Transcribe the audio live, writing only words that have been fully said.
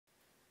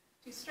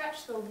You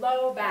stretch the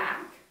low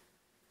back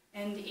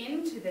and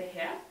into the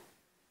hip.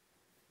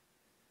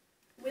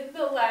 With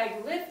the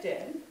leg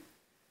lifted,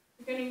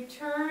 you're going to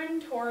turn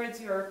towards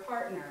your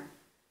partner.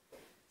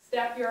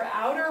 Step your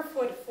outer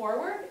foot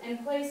forward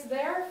and place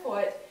their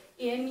foot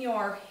in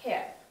your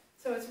hip.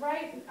 So it's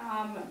right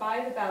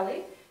by the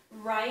belly,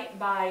 right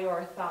by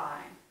your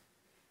thigh.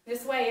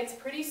 This way it's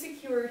pretty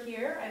secure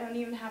here. I don't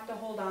even have to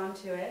hold on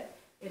to it.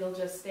 It'll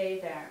just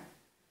stay there.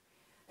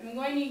 I'm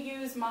going to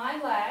use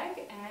my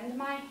leg and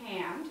my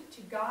hand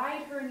to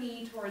guide her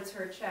knee towards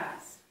her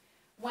chest.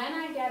 When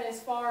I get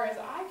as far as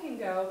I can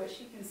go, but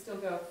she can still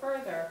go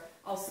further,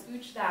 I'll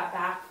scooch that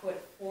back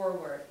foot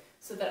forward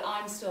so that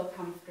I'm still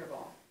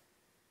comfortable.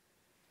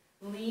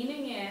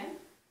 Leaning in.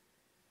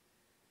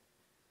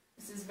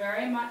 This is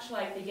very much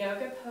like the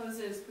yoga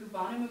poses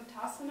Puvana,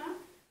 Muktasana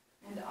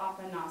and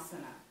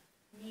Apanasana,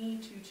 knee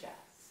to chest.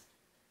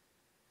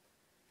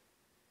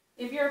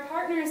 If your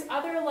partner's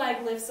other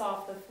leg lifts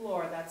off the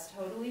floor, that's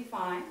totally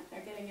fine.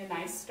 They're getting a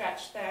nice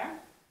stretch there.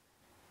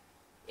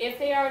 If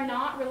they are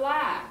not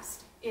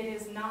relaxed, it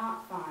is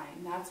not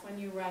fine. That's when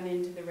you run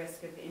into the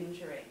risk of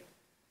injury.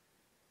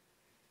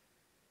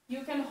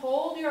 You can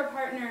hold your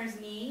partner's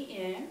knee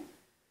in,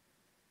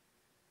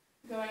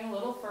 going a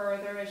little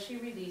further as she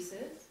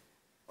releases,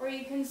 or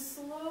you can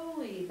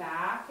slowly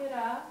back it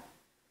up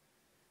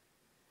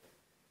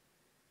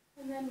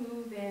and then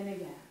move in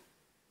again.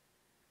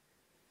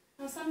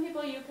 Now some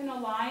people, you can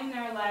align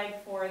their leg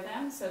for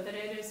them so that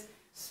it is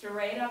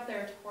straight up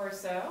their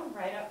torso,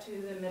 right up to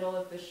the middle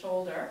of the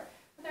shoulder.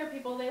 Other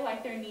people, they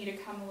like their knee to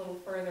come a little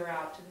further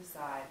out to the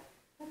side.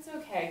 That's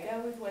okay. Go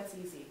with what's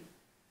easy.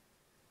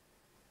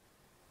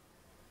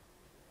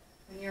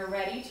 When you're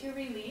ready to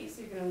release,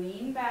 you're going to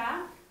lean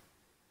back,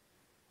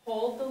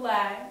 hold the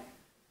leg,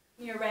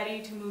 and you're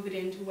ready to move it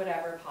into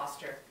whatever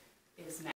posture is next.